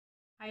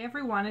Hi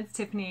everyone, it's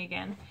Tiffany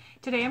again.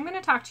 Today I'm going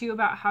to talk to you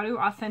about how to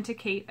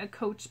authenticate a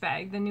Coach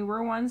bag, the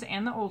newer ones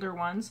and the older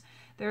ones.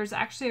 There's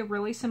actually a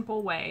really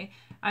simple way.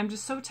 I'm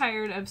just so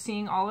tired of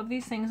seeing all of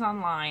these things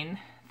online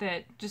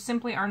that just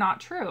simply are not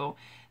true.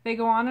 They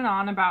go on and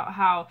on about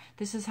how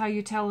this is how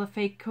you tell a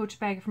fake Coach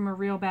bag from a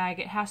real bag.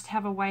 It has to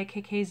have a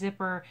YKK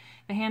zipper.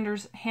 The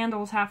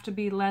handles have to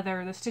be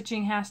leather. The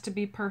stitching has to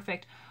be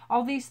perfect.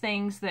 All these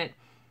things that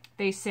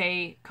they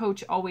say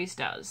Coach always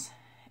does.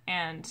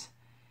 And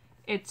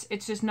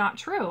it's just not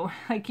true.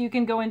 Like, you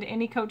can go into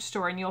any Coach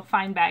store and you'll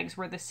find bags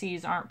where the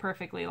C's aren't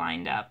perfectly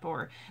lined up,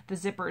 or the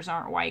zippers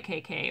aren't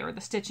YKK, or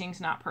the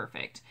stitching's not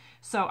perfect.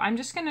 So I'm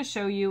just going to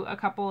show you a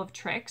couple of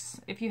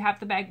tricks. If you have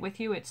the bag with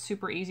you, it's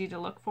super easy to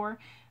look for.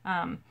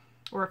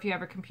 Or if you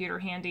have a computer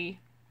handy,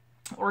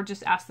 or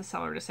just ask the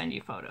seller to send you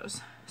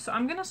photos. So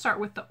I'm going to start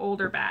with the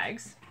older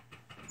bags.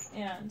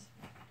 And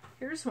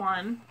here's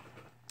one.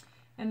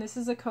 And this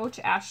is a Coach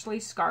Ashley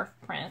scarf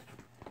print.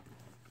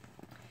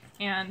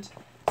 And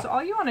so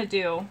all you want to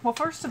do, well,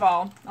 first of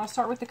all, I'll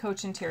start with the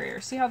Coach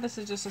interior. See how this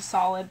is just a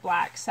solid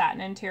black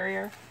satin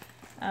interior?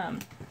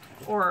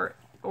 Or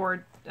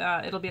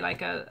it'll be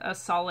like a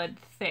solid,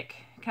 thick,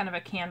 kind of a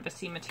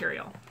canvasy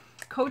material.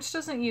 Coach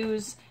doesn't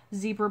use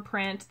zebra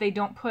print. They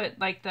don't put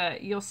like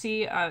you'll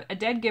see a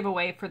dead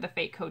giveaway for the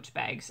fake Coach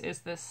bags is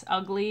this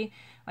ugly,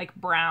 like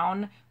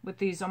brown with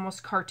these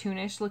almost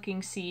cartoonish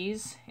looking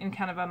C's in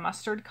kind of a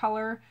mustard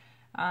color,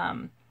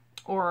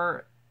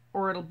 or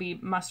it'll be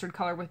mustard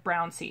color with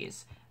brown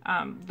C's.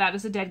 That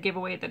is a dead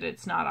giveaway that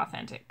it's not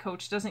authentic.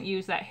 Coach doesn't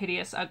use that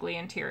hideous, ugly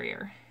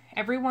interior.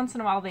 Every once in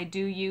a while they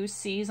do use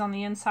C's on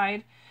the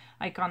inside,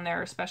 like on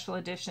their special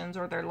editions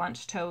or their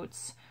lunch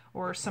totes,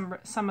 or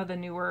some of the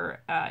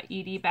newer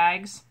Edie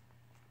bags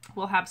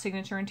will have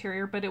signature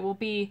interior, but it will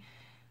be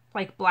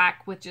like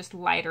black with just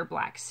lighter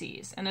black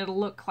C's, and it'll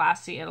look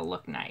classy, it'll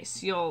look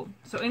nice. So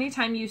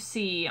anytime you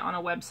see on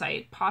a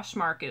website,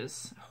 Poshmark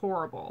is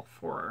horrible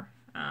for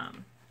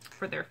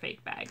their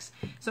fake bags.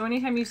 So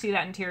anytime you see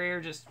that interior,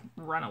 just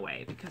run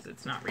away because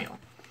it's not real.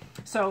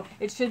 So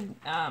it should,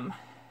 and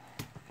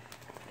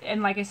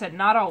like I said,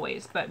 not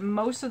always, but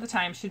most of the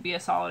time should be a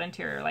solid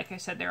interior. Like I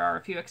said, there are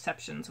a few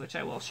exceptions, which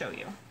I will show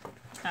you.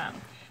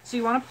 So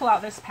you want to pull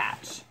out this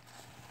patch.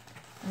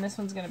 And this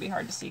one's going to be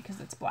hard to see because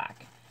it's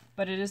black.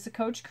 But it is the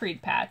Coach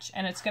Creed patch,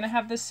 and it's going to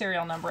have this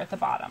serial number at the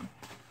bottom.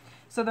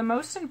 So the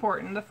most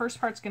important, the first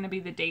part's going to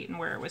be the date and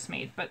where it was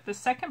made. But the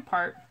second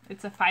part,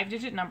 it's a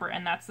 5-digit number,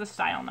 and that's the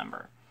style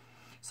number.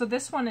 So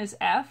this one is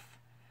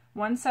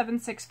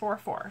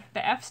F17644.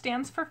 The F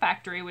stands for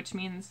factory, which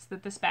means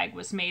that this bag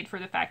was made for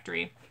the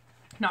factory,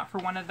 not for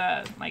one of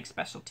the like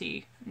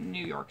specialty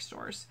New York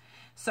stores.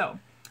 So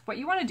what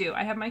you want to do,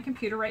 I have my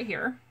computer right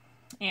here,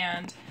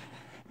 and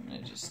I'm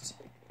going to just see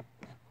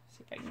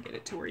if I can get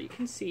it to where you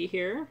can see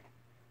here.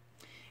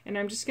 And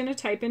I'm just going to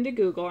type into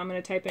Google, I'm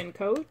going to type in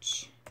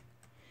Coach,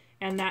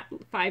 and that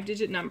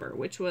 5-digit number,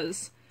 which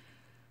was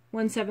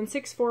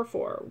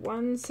 17644,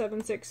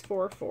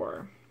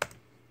 17644.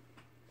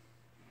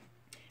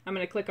 I'm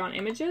going to click on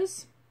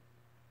images,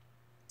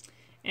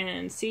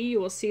 and see, you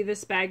will see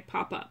this bag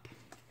pop up.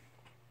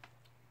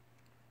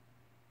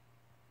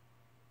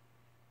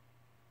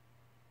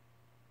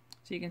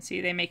 So you can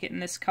see they make it in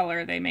this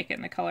color, they make it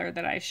in the color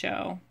that I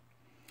show.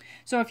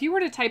 So if you were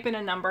to type in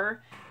a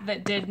number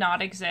that did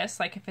not exist,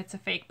 like if it's a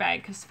fake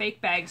bag, because fake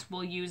bags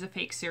will use a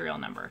fake serial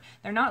number.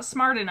 They're not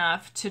smart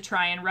enough to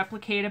try and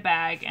replicate a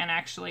bag and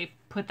actually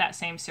put that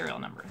same serial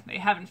number. They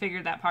haven't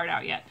figured that part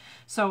out yet.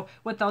 So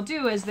what they'll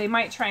do is they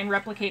might try and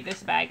replicate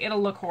this bag.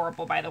 It'll look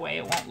horrible, by the way.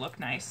 It won't look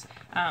nice.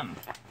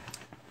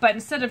 But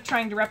instead of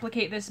trying to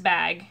replicate this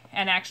bag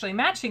and actually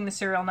matching the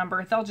serial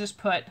number, they'll just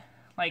put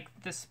like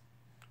this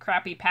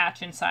crappy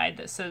patch inside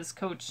that says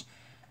Coach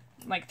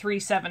like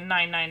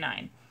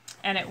 37999.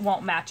 And it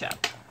won't match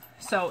up.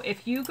 So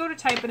if you go to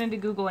type it into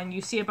Google and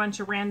you see a bunch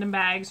of random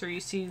bags, or you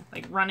see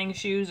like running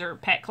shoes or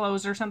pet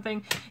clothes or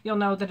something, you'll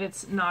know that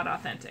it's not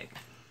authentic.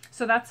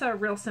 So that's a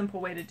real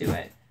simple way to do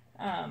it.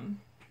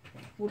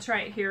 We'll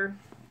try it here.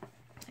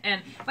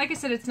 And like I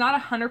said, it's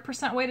not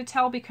 100% way to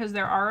tell, because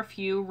there are a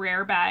few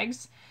rare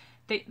bags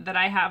that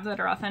I have that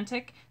are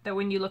authentic, that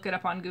when you look it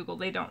up on Google,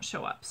 they don't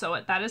show up. So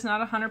that is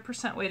not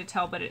 100% way to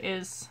tell, but it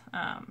is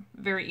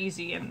very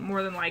easy, and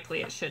more than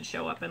likely it should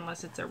show up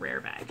unless it's a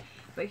rare bag.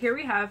 But here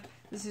we have,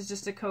 this is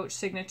just a Coach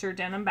signature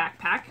denim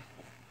backpack.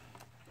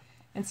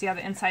 And see how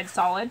the inside's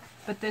solid?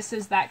 But this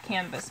is that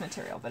canvas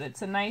material, but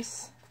it's a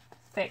nice,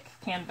 thick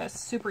canvas,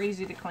 super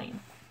easy to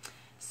clean.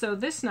 So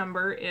this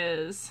number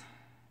is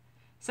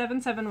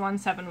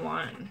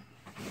 77171.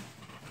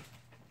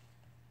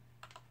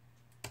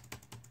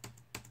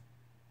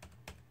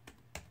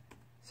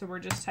 So we're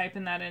just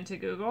typing that into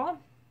Google.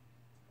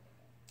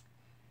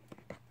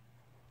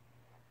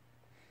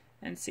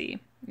 And see,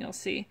 you'll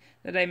see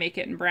that I make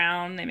it in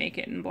brown, they make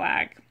it in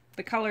black.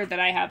 The color that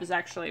I have is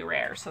actually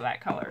rare, so that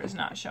color is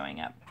not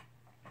showing up.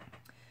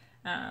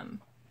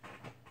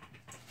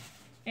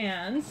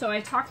 And so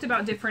I talked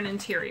about different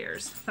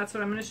interiors. That's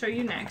what I'm going to show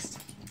you next.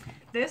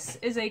 This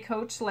is a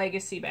Coach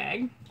Legacy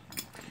bag.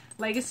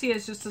 Legacy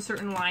is just a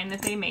certain line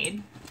that they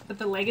made, but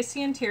the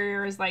Legacy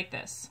interior is like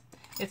this.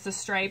 It's a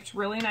striped,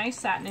 really nice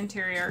satin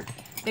interior.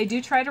 They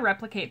do try to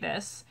replicate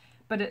this,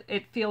 but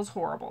it feels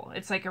horrible.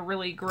 It's like a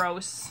really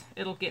gross,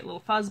 it'll get little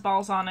fuzz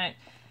balls on it.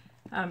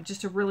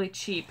 Just a really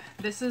cheap.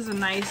 This is a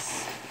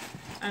nice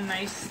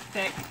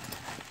thick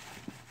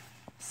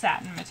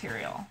satin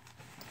material.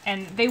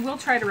 And they will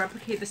try to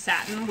replicate the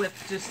satin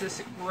with just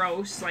this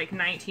gross, like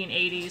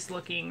 1980s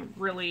looking,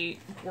 really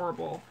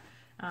horrible,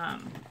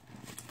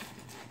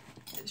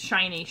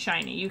 shiny.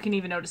 You can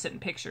even notice it in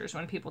pictures.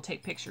 When people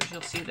take pictures,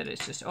 you'll see that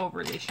it's just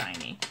overly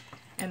shiny.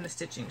 And the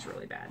stitching's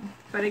really bad.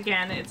 But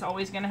again, it's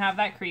always going to have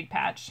that creed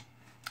patch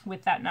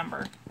with that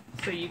number,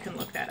 so you can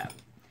look that up.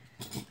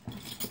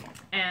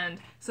 And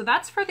so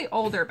that's for the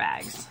older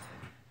bags.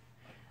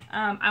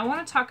 I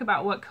want to talk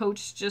about what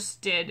Coach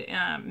just did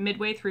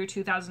midway through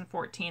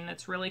 2014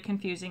 that's really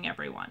confusing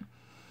everyone.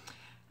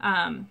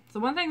 The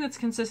one thing that's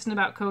consistent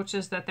about Coach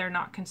is that they're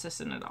not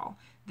consistent at all.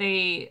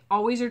 They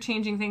always are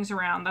changing things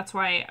around. That's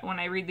why when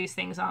I read these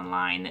things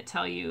online that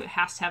tell you it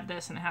has to have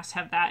this and it has to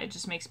have that, it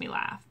just makes me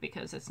laugh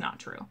because it's not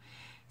true.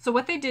 So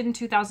what they did in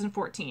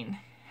 2014,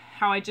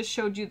 how I just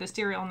showed you the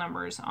serial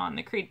numbers on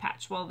the creed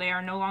patch, well, they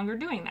are no longer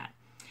doing that.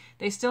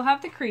 They still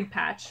have the creed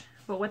patch,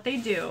 but what they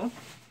do,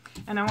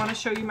 and I want to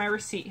show you my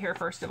receipt here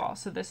first of all.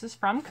 So this is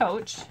from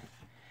Coach.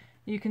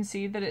 You can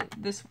see that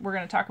we're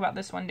going to talk about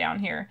this one down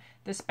here,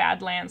 this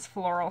Badlands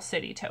Floral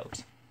City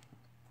tote.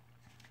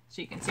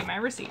 So you can see my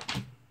receipt.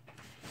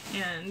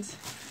 And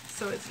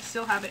so it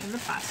still have it in the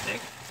plastic.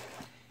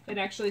 It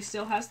actually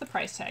still has the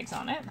price tags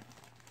on it.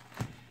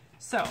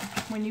 So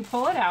when you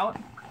pull it out,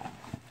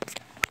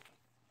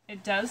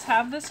 it does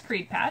have this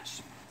creed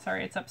patch.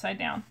 Sorry, it's upside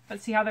down.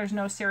 But see how there's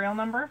no serial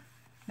number?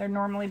 There'd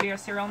normally be a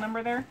serial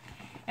number there.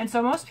 And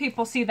so most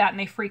people see that and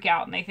they freak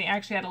out and they think, I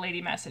actually had a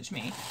lady message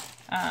me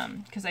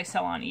because I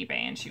sell on eBay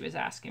and she was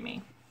asking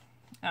me.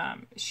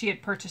 She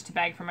had purchased a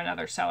bag from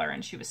another seller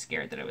and she was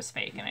scared that it was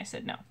fake. And I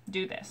said, no,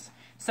 do this.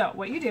 So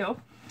what you do,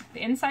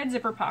 the inside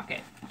zipper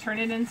pocket, turn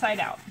it inside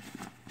out.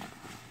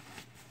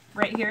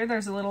 Right here,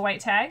 there's a little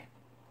white tag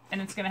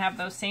and it's going to have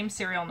those same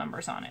serial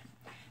numbers on it.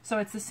 So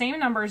it's the same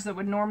numbers that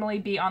would normally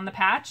be on the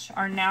patch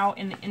are now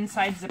in the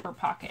inside zipper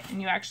pocket,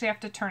 and you actually have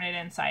to turn it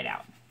inside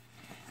out.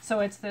 So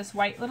it's this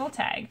white little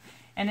tag,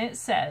 and it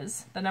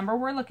says the number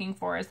we're looking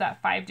for is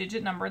that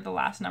 5-digit number, the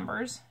last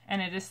numbers,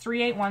 and it is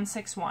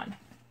 38161,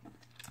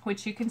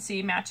 which you can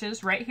see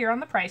matches right here on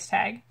the price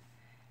tag,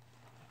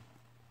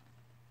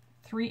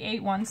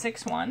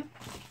 38161,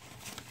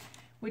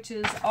 which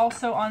is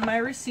also on my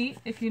receipt,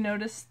 if you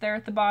notice there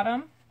at the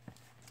bottom.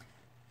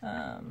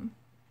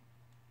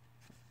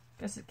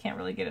 Guess it can't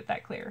really get it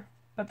that clear,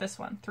 but this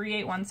one,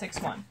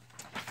 38161.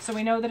 So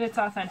we know that it's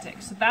authentic.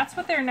 So that's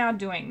what they're now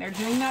doing. They're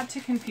doing that to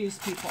confuse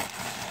people.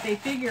 They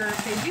figure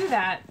if they do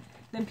that,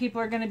 then people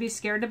are going to be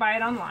scared to buy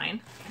it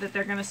online, that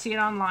they're going to see it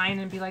online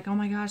and be like, oh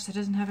my gosh, that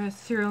doesn't have a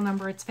serial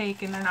number, it's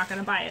fake, and they're not going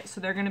to buy it. So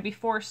they're going to be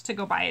forced to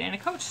go buy it in a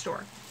Coach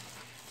store.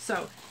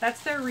 So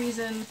that's their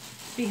reason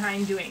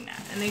behind doing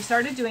that. And they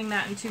started doing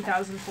that in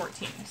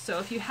 2014. So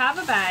if you have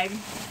a bag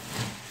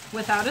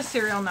without a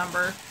serial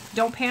number,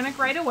 don't panic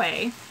right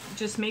away.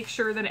 Just make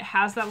sure that it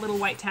has that little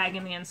white tag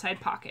in the inside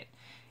pocket.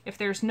 If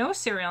there's no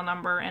serial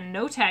number and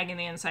no tag in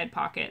the inside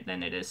pocket,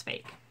 then it is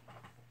fake.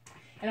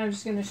 And I'm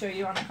just going to show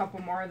you on a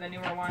couple more of the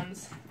newer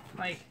ones.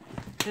 Like,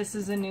 this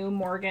is a new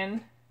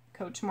Morgan,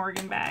 Coach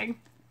Morgan bag.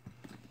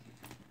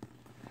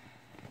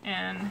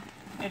 And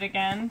it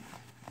again,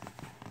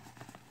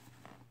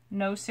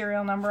 no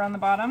serial number on the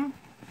bottom.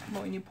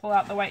 But when you pull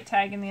out the white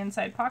tag in the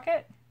inside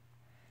pocket,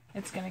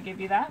 it's going to give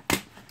you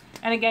that.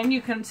 And again,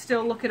 you can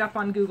still look it up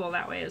on Google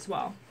that way as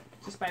well,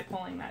 just by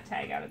pulling that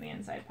tag out of the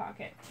inside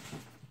pocket.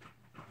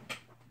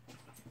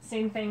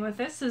 Same thing with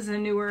this is a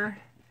newer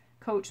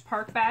Coach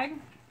Park bag.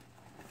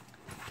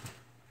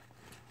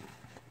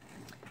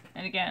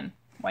 And again,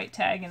 white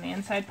tag in the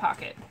inside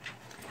pocket.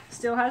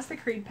 Still has the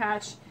creed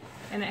patch,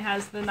 and it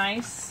has the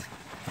nice,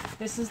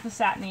 this is the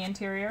satiny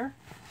interior.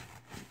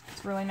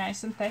 It's really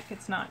nice and thick.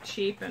 It's not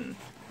cheap and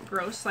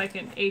gross like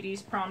an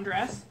 80s prom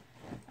dress.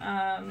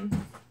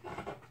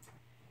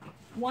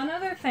 One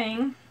other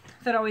thing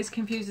that always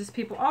confuses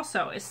people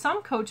also is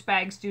some Coach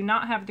bags do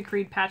not have the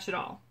creed patch at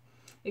all.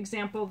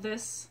 Example,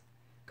 this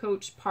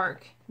Coach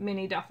Park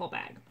mini duffel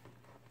bag.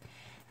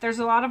 There's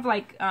a lot of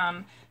like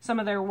some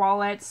of their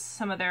wallets,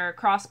 some of their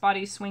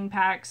crossbody swing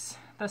packs,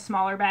 the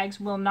smaller bags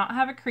will not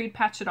have a creed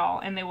patch at all,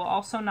 and they will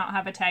also not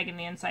have a tag in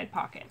the inside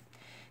pocket.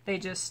 They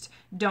just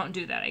don't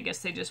do that. I guess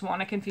they just want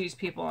to confuse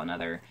people.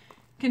 Another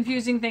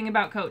confusing thing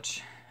about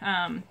Coach.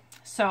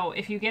 So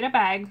if you get a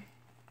bag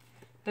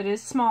that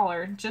is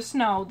smaller, just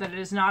know that it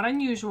is not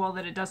unusual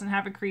that it doesn't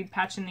have a creed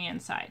patch in the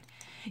inside.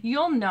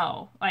 You'll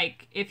know,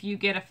 like, if you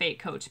get a fake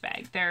Coach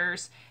bag.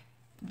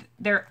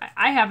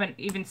 I haven't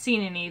even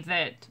seen any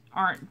that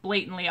aren't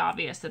blatantly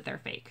obvious that they're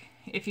fake.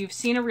 If you've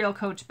seen a real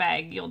Coach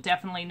bag, you'll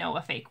definitely know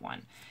a fake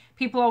one.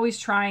 People always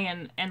try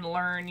and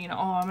learn, you know,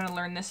 oh, I'm going to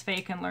learn this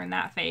fake and learn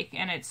that fake.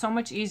 And it's so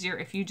much easier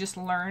if you just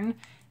learn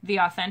the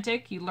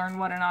authentic. You learn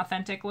what an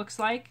authentic looks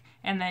like,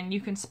 and then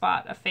you can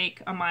spot a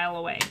fake a mile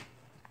away.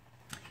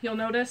 You'll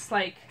notice,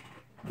 like,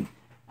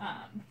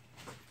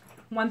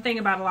 one thing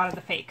about a lot of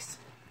the fakes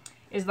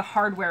is the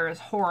hardware is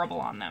horrible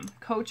on them.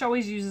 Coach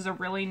always uses a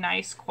really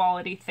nice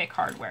quality thick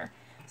hardware.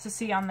 So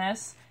see on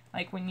this,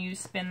 like when you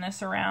spin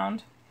this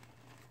around,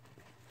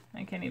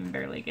 I can't even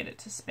barely get it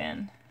to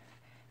spin,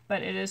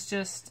 but it is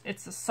just,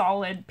 it's a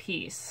solid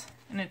piece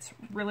and it's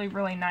really,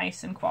 really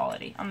nice in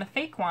quality. On the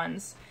fake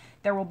ones,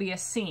 there will be a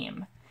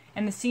seam,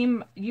 and the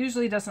seam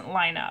usually doesn't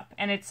line up,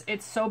 and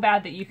it's so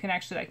bad that you can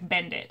actually like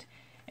bend it.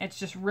 It's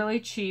just really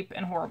cheap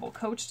and horrible.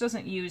 Coach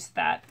doesn't use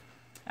that.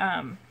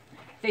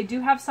 They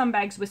do have some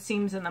bags with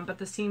seams in them, but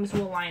the seams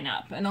will line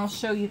up, and I'll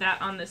show you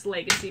that on this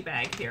Legacy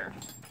bag here.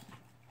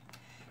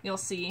 You'll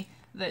see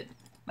that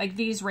like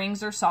these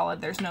rings are solid,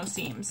 there's no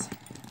seams.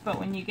 But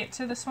when you get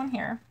to this one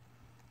here,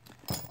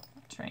 I'll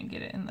try and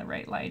get it in the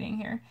right lighting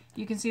here,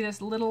 you can see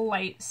this little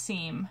light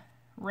seam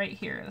right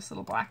here, this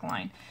little black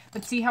line.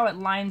 But see how it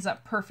lines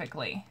up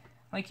perfectly?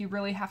 Like, you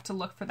really have to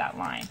look for that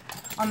line.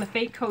 On the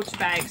fake Coach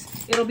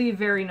bags, it'll be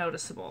very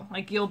noticeable.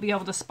 Like, you'll be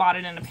able to spot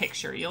it in a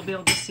picture. You'll be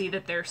able to see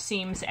that there's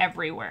seams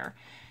everywhere.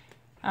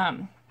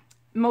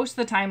 Most of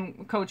the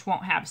time, Coach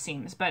won't have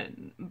seams, but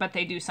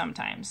they do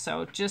sometimes.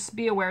 So just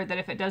be aware that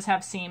if it does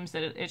have seams,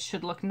 that it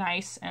should look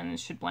nice and it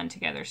should blend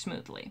together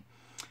smoothly.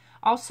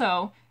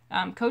 Also,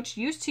 Coach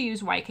used to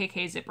use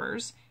YKK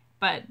zippers,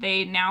 but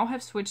they now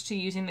have switched to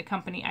using the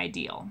company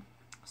Ideal.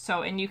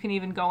 So, and you can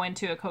even go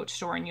into a Coach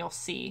store and you'll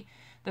see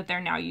that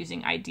they're now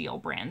using Ideal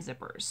brand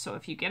zippers. So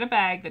if you get a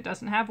bag that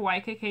doesn't have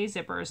YKK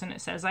zippers and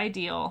it says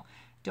Ideal,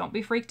 don't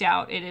be freaked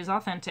out. It is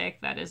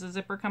Authentic. That is a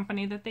zipper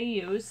company that they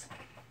use.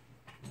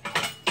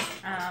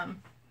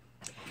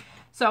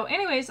 So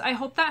anyways, I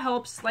hope that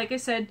helps. Like I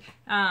said,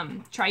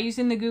 try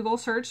using the Google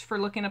search for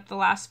looking up the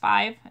last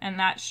 5, and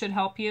that should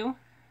help you.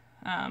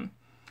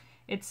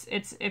 It's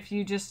if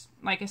you just,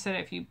 like I said,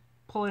 if you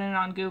pull it in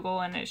on Google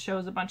and it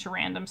shows a bunch of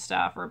random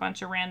stuff or a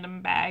bunch of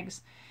random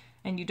bags,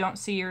 and you don't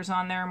see yours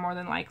on there, more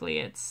than likely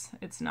it's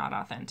not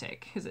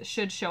authentic, because it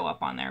should show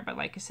up on there. But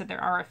like I said,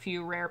 there are a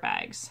few rare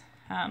bags.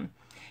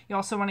 You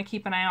also want to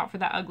keep an eye out for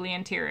that ugly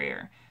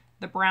interior.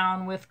 The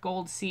brown with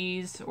gold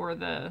C's, or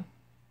the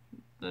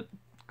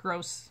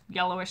gross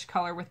yellowish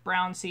color with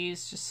brown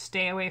C's. Just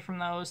stay away from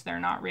those. They're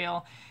not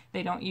real.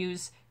 They don't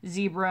use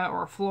zebra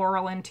or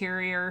floral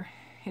interior.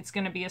 It's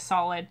going to be a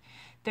solid.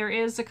 There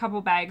is a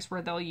couple bags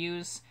where they'll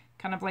use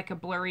kind of like a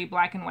blurry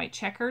black and white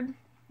checkered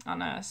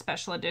on a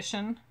special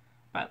edition.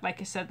 But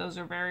like I said, those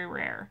are very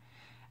rare.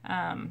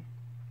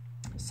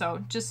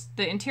 So just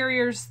the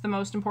interior's the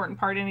most important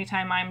part.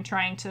 Anytime I'm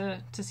trying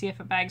to see if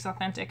a bag's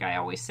authentic, I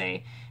always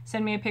say,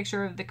 send me a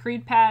picture of the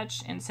creed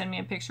patch and send me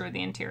a picture of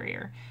the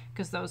interior,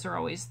 because those are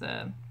always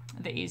the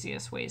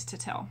easiest ways to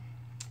tell.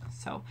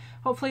 So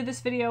hopefully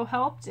this video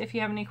helped. If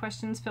you have any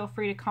questions, feel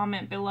free to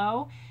comment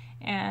below,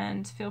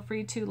 and feel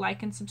free to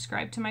like and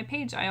subscribe to my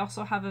page. I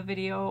also have a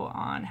video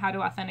on how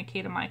to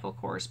authenticate a Michael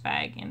Kors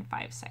bag in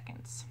 5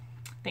 seconds.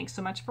 Thanks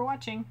so much for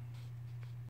watching.